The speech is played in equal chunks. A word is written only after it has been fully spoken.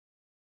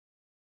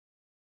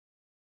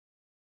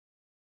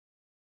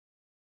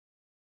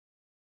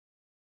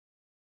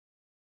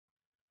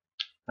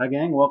Hi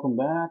gang, welcome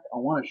back. I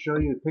want to show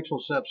you Pixel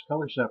Sep's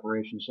color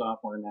separation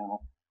software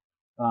now.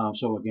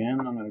 So again,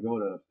 I'm going to go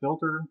to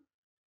Filter,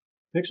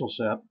 Pixel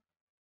Sep,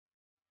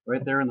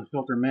 right there in the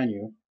filter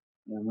menu.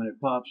 And when it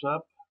pops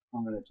up,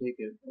 I'm going to take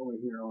it over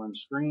here on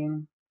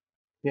screen,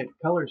 hit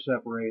color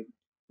separate.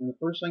 And the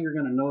first thing you're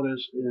going to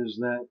notice is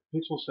that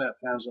Pixel Sep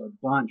has a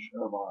bunch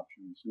of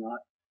options, not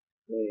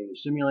a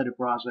simulated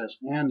process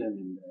and an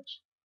index.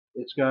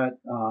 It's got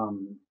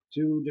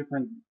two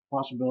different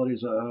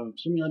possibilities of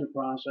simulated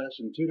process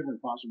and two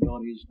different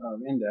possibilities of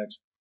index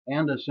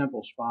and a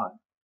simple spot.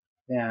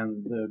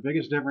 And the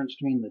biggest difference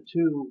between the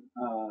two,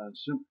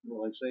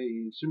 like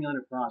say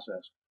simulated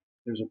process,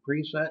 there's a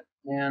preset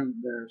and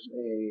there's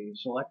a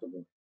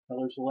selectable,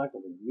 color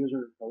selectable,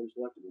 user color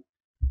selectable.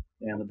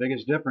 And the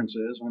biggest difference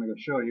is, I'm going to go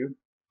show you,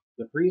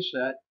 the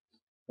preset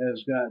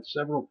has got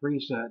several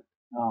preset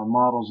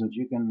models that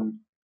you can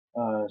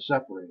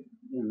separate.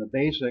 In the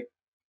basic,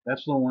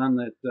 that's the one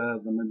that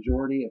the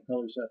majority of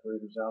color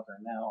separators out there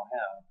now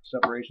have,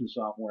 separation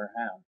software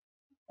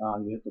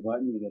have. You hit the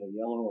button, you get a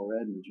yellow, a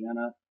red,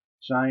 magenta,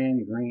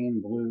 cyan,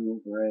 green, blue,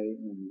 gray,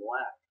 and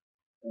black.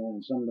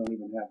 And some don't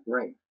even have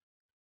gray.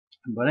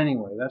 But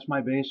anyway, that's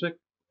my basic.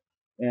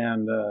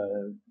 And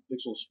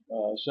Pixel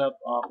Sep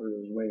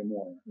offers way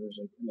more. There's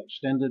an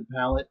extended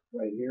palette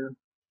right here.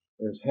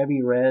 There's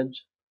heavy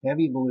reds,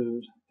 heavy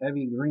blues,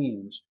 heavy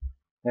greens,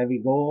 heavy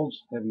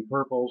golds, heavy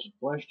purples,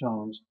 flesh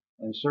tones,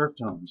 and surf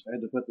tones. I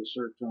had to put the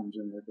surf tones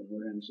in there because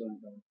we're in Southern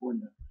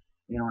California,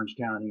 in Orange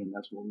County, and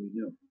that's what we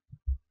do.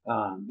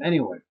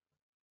 Anyway,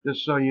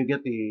 just so you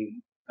get the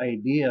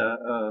idea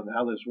of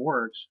how this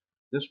works,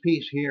 this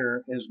piece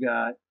here has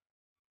got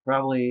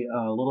probably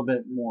a little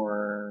bit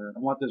more. I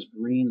want this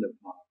green to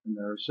pop, and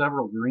there are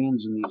several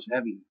greens in these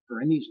heavy,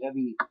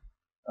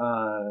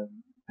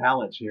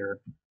 palettes here.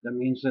 That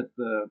means that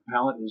the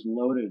palette is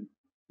loaded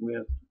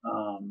with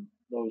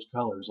those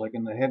colors. Like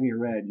in the heavy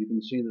red, you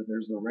can see that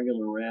there's the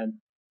regular red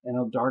and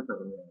a darker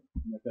red,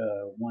 like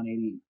a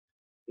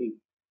 188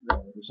 red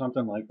or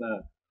something like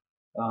that.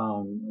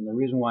 And the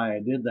reason why I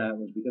did that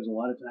was because a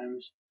lot of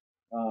times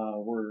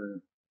we're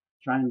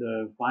trying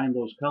to find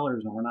those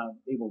colors and we're not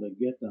able to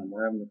get them.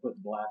 We're having to put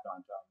black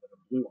on top of it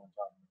or blue on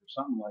top of it or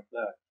something like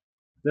that.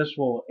 This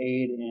will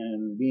aid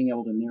in being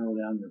able to narrow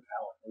down your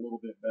palette a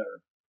little bit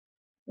better.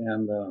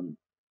 And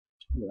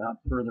without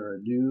further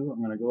ado,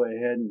 I'm going to go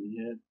ahead and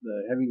hit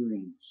the heavy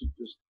greens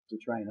just to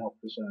try and help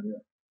this out here.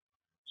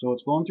 So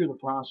it's going through the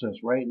process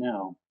right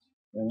now.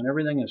 And when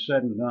everything is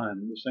said and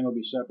done, this thing will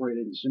be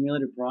separated in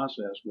simulated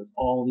process with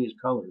all these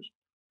colors.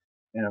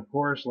 And of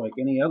course, like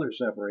any other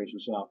separation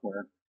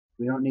software,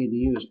 we don't need to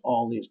use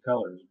all these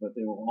colors, but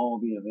they will all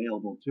be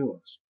available to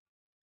us.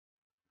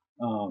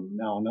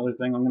 Now, another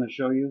thing I'm going to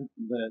show you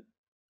that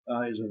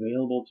is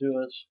available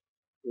to us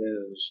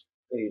is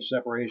a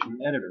separation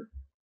editor.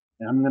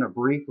 And I'm going to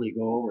briefly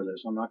go over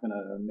this. I'm not going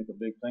to make a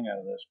big thing out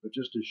of this, but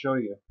just to show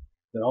you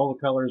that all the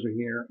colors are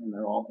here and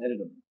they're all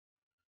editable.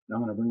 Now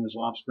I'm going to bring this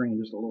off screen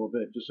just a little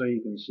bit, just so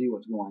you can see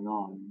what's going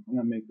on. I'm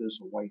going to make this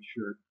a white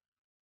shirt,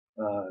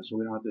 so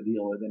we don't have to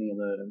deal with any of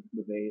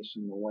the base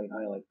and the white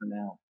highlight for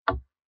now.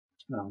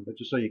 But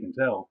just so you can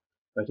tell,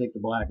 if I take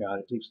the black out,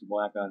 it takes the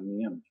black out in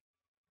the image.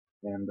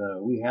 And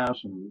we have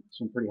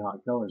some pretty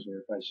hot colors here.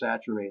 If I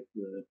saturate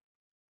the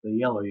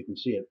yellow, you can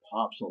see it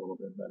pops a little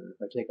bit better.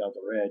 If I take out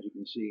the red, you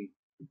can see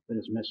that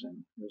it's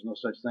missing. There's no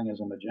such thing as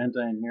a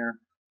magenta in here.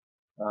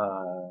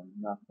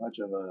 Not much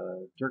of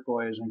a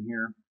turquoise in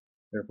here.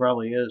 There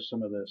probably is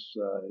some of this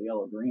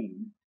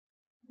yellow-green,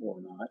 or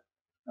not.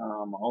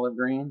 Olive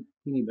green,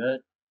 teeny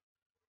bit.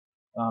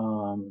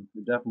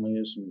 There definitely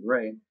is some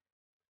gray.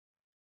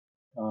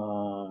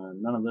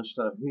 None of this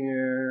stuff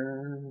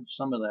here.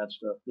 Some of that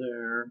stuff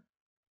there.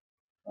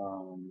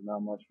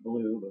 Not much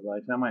blue, but by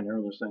the time I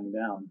narrow this thing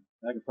down,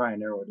 I could probably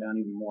narrow it down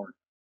even more.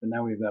 But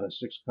now we've got a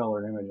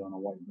 6-color image on a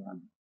white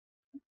ground.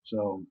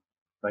 So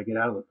if I get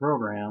out of the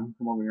program,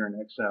 come over here and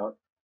X out,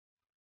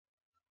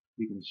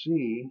 you can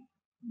see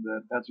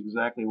that that's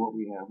exactly what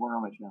we have. Where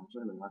are my channels?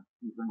 There they are.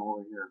 Let me bring them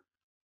over here.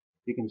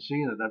 You can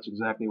see that that's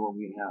exactly what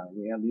we have.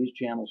 We have these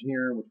channels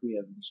here, which we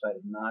have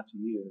decided not to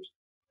use,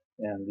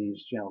 and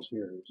these channels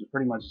here, which is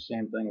pretty much the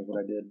same thing as what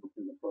I did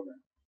in the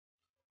program.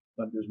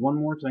 But there's one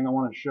more thing I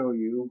want to show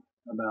you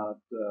about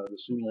the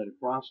simulated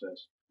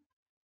process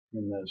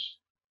in this,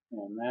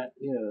 and that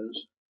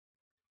is,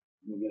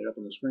 let me get it up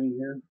on the screen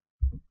here.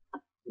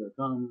 Here it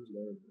comes.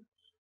 There it is.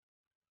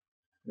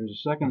 There's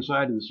a second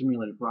side to the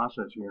simulated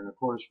process here, and of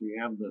course we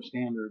have the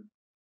standard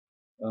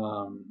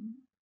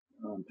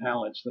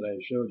palettes that I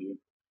showed you,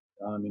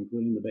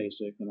 including the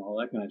basic and all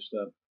that kind of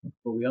stuff.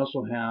 But we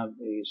also have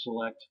a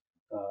select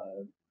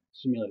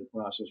simulated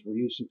process where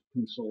you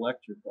can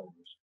select your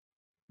colors.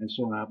 And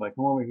so now if I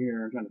come over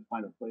here, I'm trying to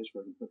find a place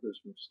where I can put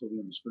this, which will still be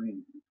on the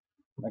screen.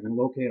 I can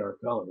locate our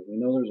colors. We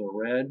know there's a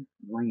red,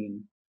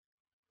 green,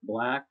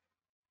 black,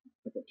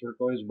 like a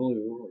turquoise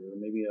blue, or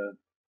maybe a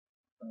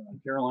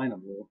Carolina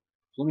blue.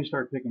 So let me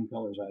start picking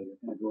colors out of here.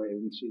 Kind of gray.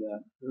 We can see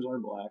that. There's our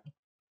black.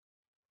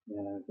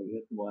 And if we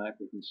hit the black,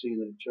 we can see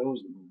that it chose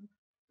the black.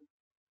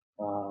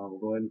 We'll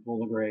go ahead and pull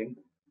the gray.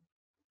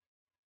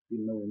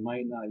 even though we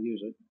might not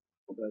use it,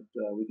 but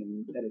we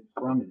can edit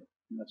from it,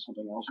 and that's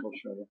something else I'll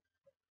show you.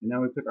 And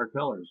now we pick our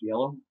colors: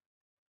 yellow,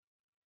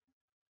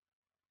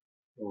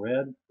 the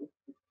red,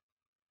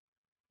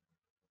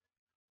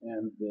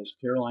 and this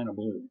Carolina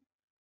blue.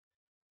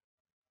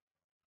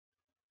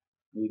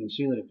 And you can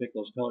see that it picked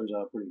those colors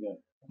out pretty good.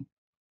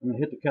 I'm going to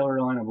hit the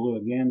Carolina blue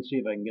again, see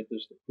if I can get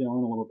this to fill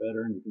in a little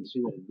better, and you can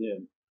see that it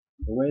did.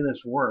 The way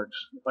this works,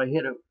 if I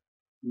hit it,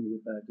 let me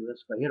get back to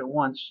this, if I hit it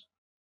once,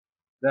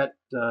 that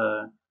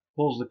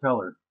pulls the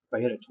color. If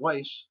I hit it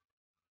twice,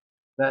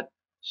 that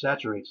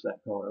saturates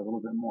that color a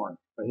little bit more.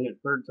 If I hit it a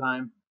third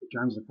time, it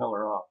turns the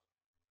color off.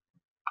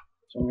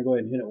 So I'm going to go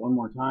ahead and hit it one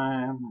more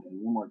time,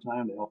 and one more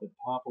time to help it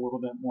pop a little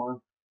bit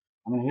more.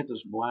 I'm going to hit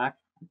this black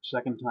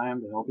second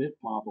time to help it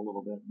pop a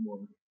little bit more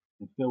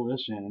and fill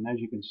this in. And as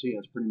you can see,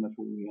 that's pretty much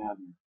what we have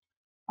here.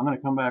 I'm going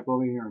to come back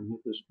over here and hit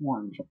this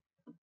orange,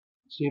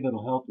 see if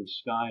it'll help the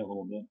sky a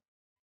little bit.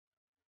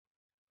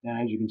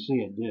 And as you can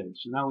see, it did.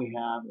 So now we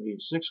have a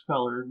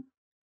 6-color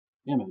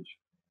image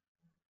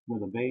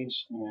with a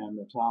base and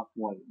the top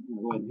white. I'm going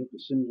to go ahead and hit the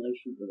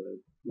simulation for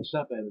the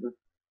Sep editor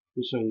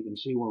just so you can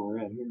see where we're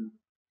at here.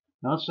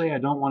 Now let's say I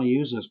don't want to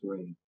use this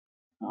grade.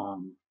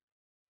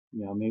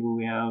 You know, maybe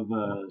we have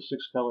a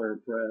 6-color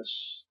press,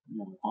 you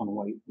know, on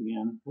white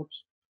again.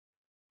 Whoops.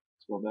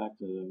 Let's go back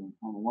to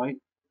on white.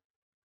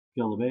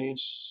 Fill the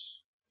base.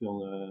 Fill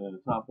the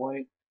top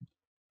white.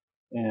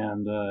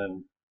 And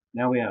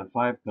now we have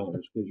 5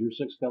 colors because your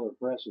 6-color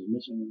press is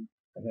missing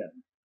a head.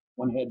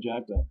 One head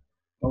jacked up.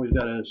 Always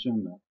got to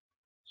assume that.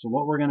 So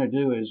what we're going to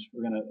do is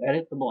we're going to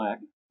edit the black.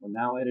 We're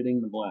now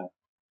editing the black.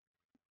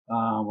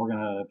 We're going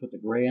to put the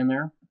gray in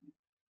there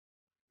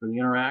for the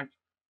interact.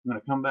 I'm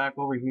going to come back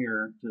over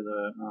here to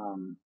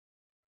the,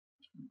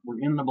 we're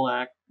in the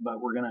black,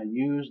 but we're going to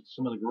use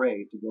some of the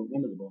gray to go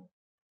into the black.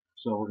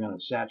 So we're going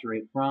to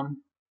saturate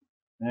from,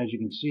 and as you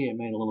can see, it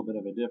made a little bit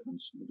of a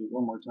difference. We'll do it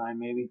one more time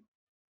maybe.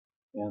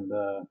 And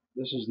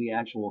this is the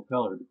actual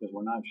color because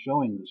we're not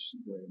showing this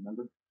gray,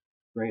 remember?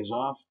 Gray is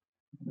off.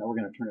 Now we're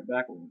going to turn it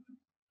back a little bit.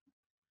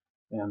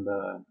 And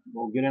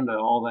we'll get into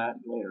all that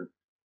later.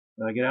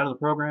 Did I get out of the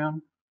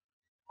program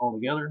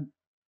altogether?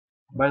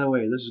 By the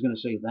way, this is going to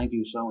say thank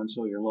you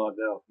so-and-so, you're logged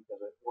out because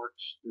it works.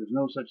 There's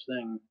no such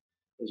thing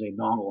as a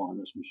dongle on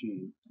this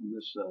machine. And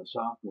this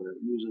software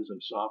uses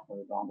a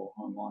software dongle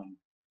online.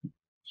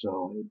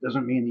 So it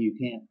doesn't mean that you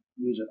can't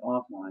use it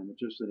offline. It's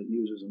just that it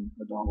uses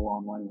a dongle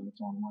online when it's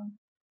online.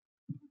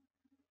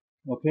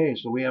 Okay,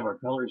 so we have our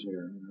colors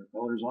here. And our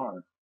colors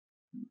are,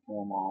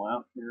 pull them all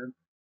out here.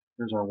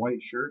 There's our white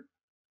shirt.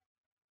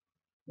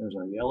 There's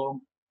our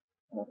yellow,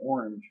 our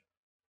orange,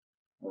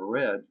 our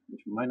red,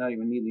 which we might not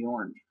even need the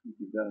orange if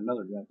you've got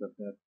another jacked up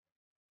head.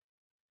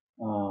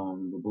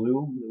 The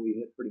blue that we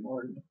hit pretty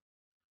hard,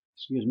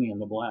 excuse me,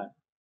 and the black.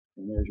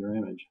 And there's your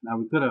image. Now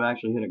we could have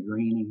actually hit a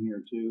green in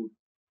here too,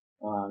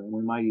 and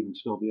we might even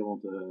still be able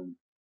to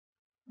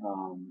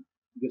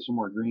get some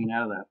more green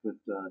out of that. But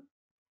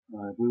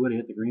if we would have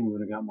hit the green, we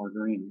would have got more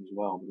green as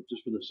well. But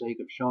just for the sake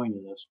of showing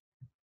you this,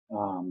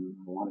 I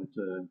wanted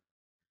to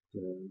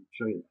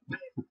show you that.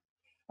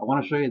 I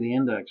want to show you the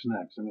index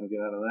next. I'm going to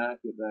get out of that,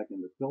 get back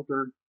into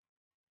filter,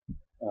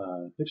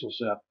 Pixel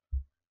Sep.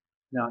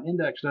 Now,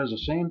 index does the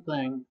same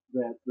thing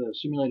that the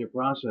simulated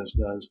process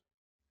does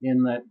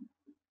in that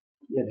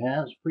it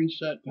has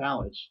preset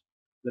palettes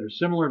that are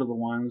similar to the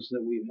ones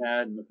that we've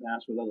had in the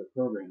past with other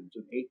programs,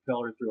 an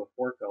 8-color through a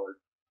 4-color.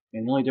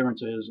 And the only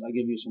difference is I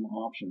give you some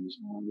options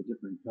on the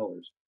different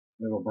colors.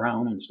 We have a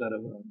brown instead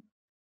of a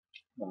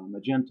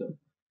magenta.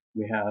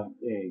 We have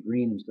a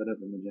green instead of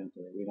a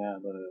magenta. We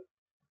have a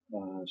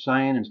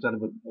cyan instead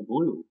of a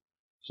blue.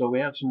 So we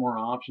have some more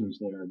options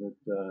there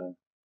that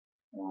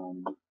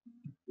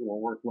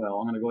will work well.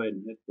 I'm going to go ahead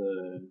and hit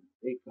the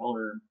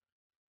 8-color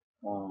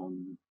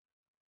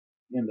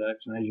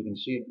index, and as you can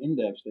see, it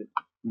indexed it.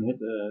 I'm going to hit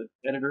the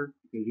editor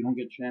because you don't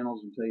get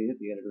channels until you hit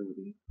the editor with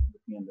the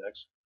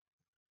index.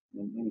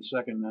 And any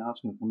second now,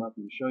 it's going to come up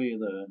and show you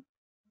the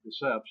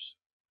Seps.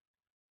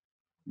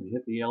 You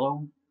hit the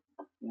yellow,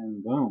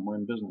 and boom, we're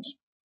in business.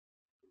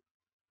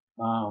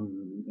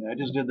 I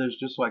just did this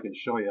just so I could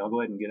show you. I'll go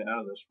ahead and get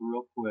out of this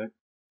real quick.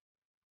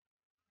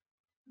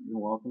 You're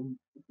welcome.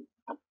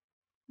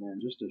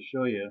 And just to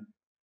show you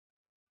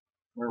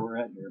where we're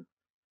at here,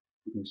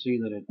 you can see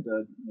that it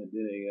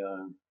did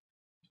a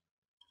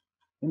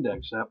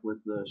index Sep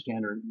with the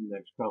standard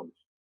index colors.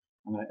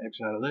 I'm going to X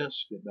out of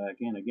this, get back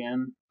in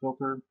again,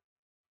 filter,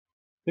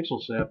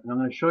 Pixel Sep, and I'm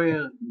going to show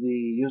you the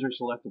user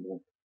selectable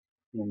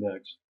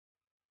index.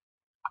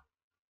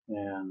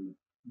 And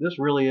this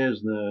really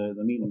is the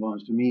meat and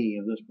bones to me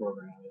of this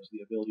program, is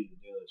the ability to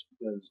do this,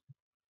 because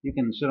you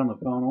can sit on the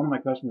phone. One of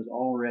my customers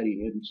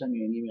already had sent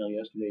me an email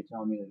yesterday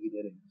telling me that he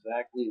did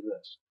exactly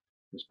this.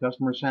 This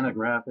customer sent a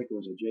graphic, it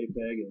was a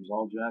JPEG, it was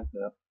all jacked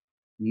up,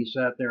 and he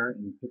sat there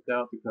and picked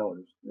out the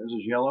colors. There's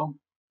his yellow.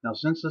 Now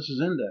since this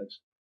is indexed,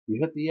 you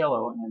hit the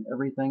yellow and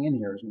everything in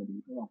here is going to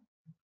be, well,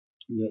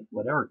 you hit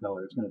whatever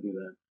color, it's going to do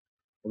that.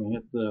 We're going to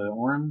hit the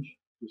orange,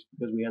 just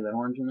because we had that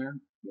orange in there.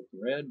 Hit the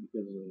red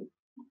because of the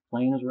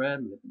plain is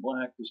red, we hit the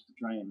black just to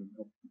try and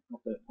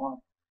help that pop.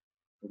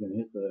 We're going to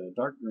hit the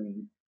dark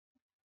green.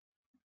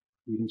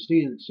 You can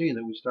see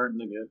that we're starting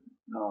to get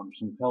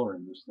some color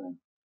in this thing.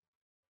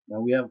 Now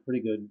we have a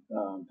pretty good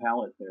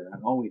palette there,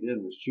 and all we did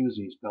was choose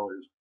these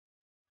colors.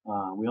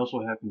 We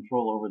also have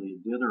control over the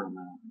dither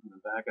amount. I'm going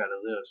to back out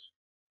of this.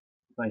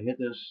 If I hit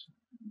this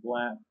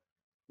black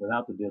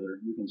without the dither,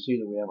 you can see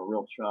that we have a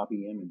real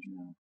choppy image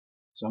now.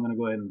 So I'm going to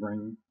go ahead and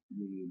bring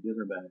the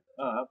dither back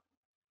up.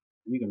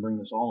 You can bring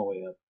this all the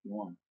way up if you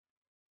want.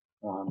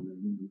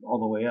 All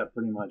the way up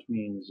pretty much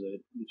means that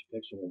each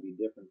pixel will be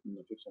different from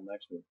the pixel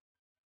next to it.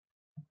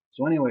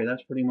 So anyway,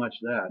 that's pretty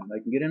much that. I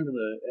can get into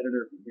the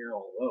editor from here,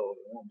 although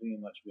it won't do you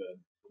much good.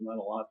 There's not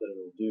a lot that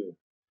it'll do.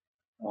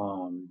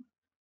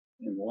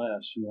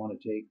 Unless you want to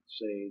take,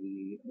 say,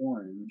 the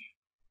orange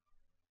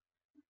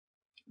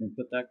and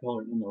put that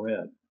color in the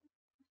red.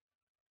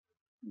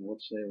 And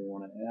let's say we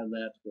want to add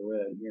that to the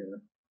red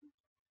here.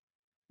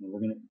 And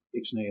we're going to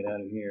ixnay it out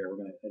of here. We're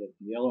going to edit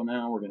the yellow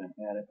now. We're going to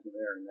add it to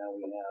there. And now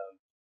we have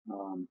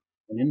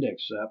an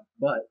index Sep,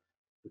 but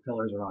the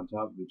colors are on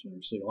top of each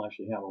other. So you'll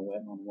actually have a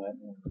wet on wet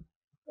or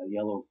a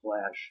yellow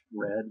flash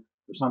red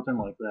or something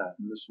like that.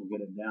 And this will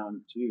get it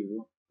down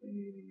to a,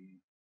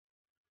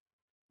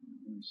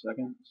 one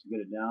second, let's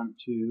get it down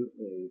to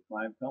a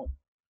 5 color.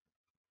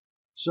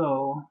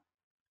 So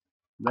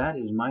that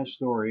is my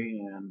story,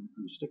 and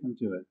I'm sticking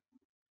to it.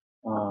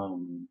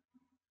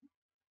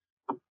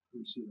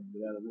 Let's see if I can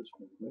get out of this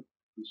real quick,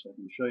 so I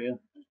can show you.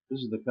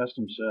 This is the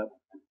custom Sep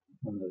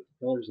from the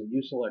colors that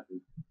you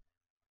selected.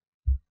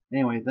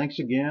 Anyway, thanks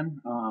again.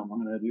 I'm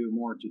going to do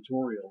more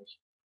tutorials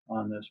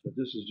on this, but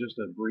this is just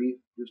a brief,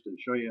 just to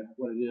show you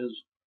what it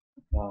is,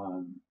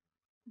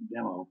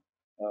 demo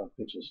of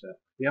Pixel Sep.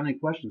 If you have any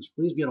questions,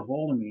 please get a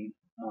hold of me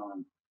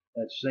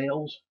at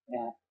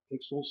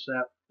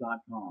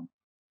sales@pixelsep.com.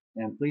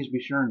 And please be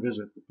sure and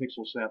visit the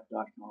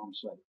pixelsep.com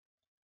site.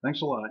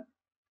 Thanks a lot.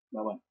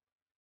 Bye-bye.